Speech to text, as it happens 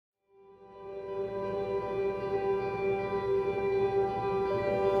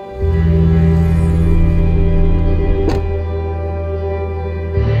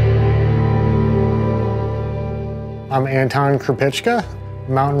I'm Anton Krupicka,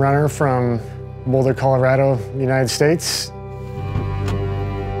 mountain runner from Boulder, Colorado, United States.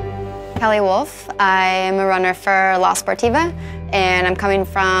 Kelly Wolf. I am a runner for La Sportiva, and I'm coming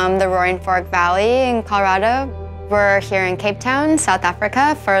from the Roaring Fork Valley in Colorado. We're here in Cape Town, South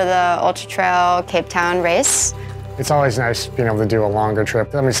Africa for the Ultra Trail Cape Town race. It's always nice being able to do a longer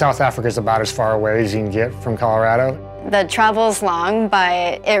trip. I mean, South Africa is about as far away as you can get from Colorado. The travel's long,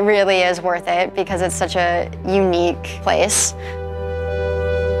 but it really is worth it because it's such a unique place.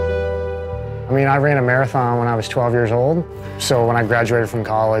 I mean, I ran a marathon when I was 12 years old. So when I graduated from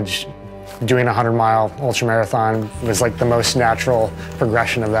college, doing a 100-mile ultra marathon was like the most natural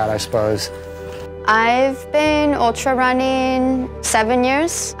progression of that, I suppose. I've been ultra running 7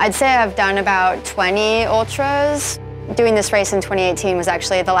 years. I'd say I've done about 20 ultras. Doing this race in 2018 was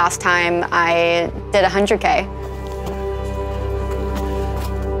actually the last time I did 100K.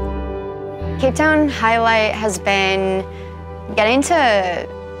 Cape Town highlight has been getting to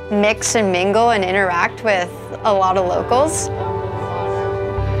mix and mingle and interact with a lot of locals.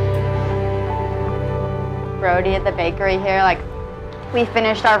 Brody at the bakery here, we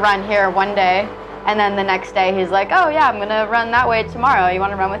finished our run here one day, and then the next day he's like, oh yeah, I'm gonna run that way tomorrow. You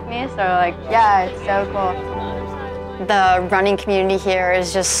wanna run with me? So yeah, it's so cool. The running community here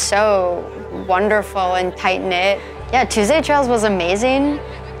is just so wonderful and tight-knit. Yeah, Tuesday Trails was amazing.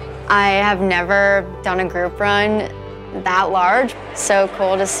 I have never done a group run that large. So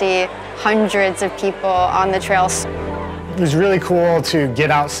cool to see hundreds of people on the trails. It was really cool to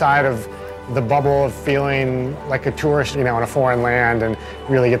get outside of the bubble of feeling like a tourist, in a foreign land, and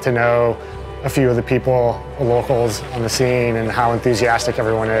really get to know a few of the people, the locals on the scene, and how enthusiastic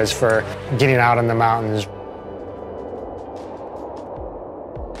everyone is for getting out in the mountains.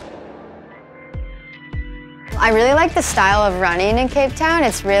 I really like the style of running in Cape Town.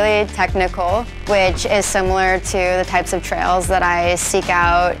 It's really technical, which is similar to the types of trails that I seek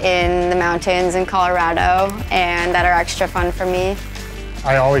out in the mountains in Colorado and that are extra fun for me.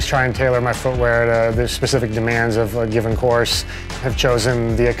 I always try and tailor my footwear to the specific demands of a given course. I've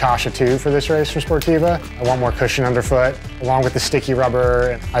chosen the Akasha 2 for this race from Sportiva. I want more cushion underfoot, along with the sticky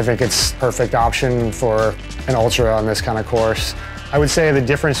rubber. I think it's a perfect option for an ultra on this kind of course. I would say the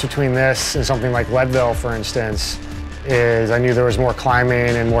difference between this and something like Leadville, for instance, is I knew there was more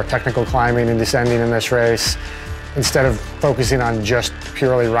climbing and more technical climbing and descending in this race. Instead of focusing on just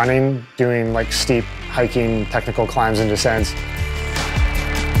purely running, doing steep hiking, technical climbs and descents.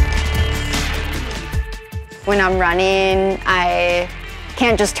 When I'm running, I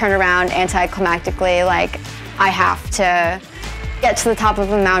can't just turn around anticlimactically, I have to get to the top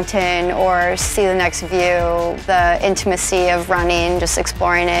of a mountain or see the next view. The intimacy of running, just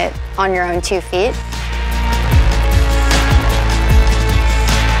exploring it on your own 2 feet.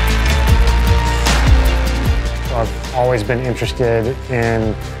 So I've always been interested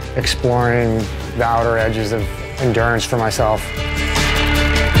in exploring the outer edges of endurance for myself.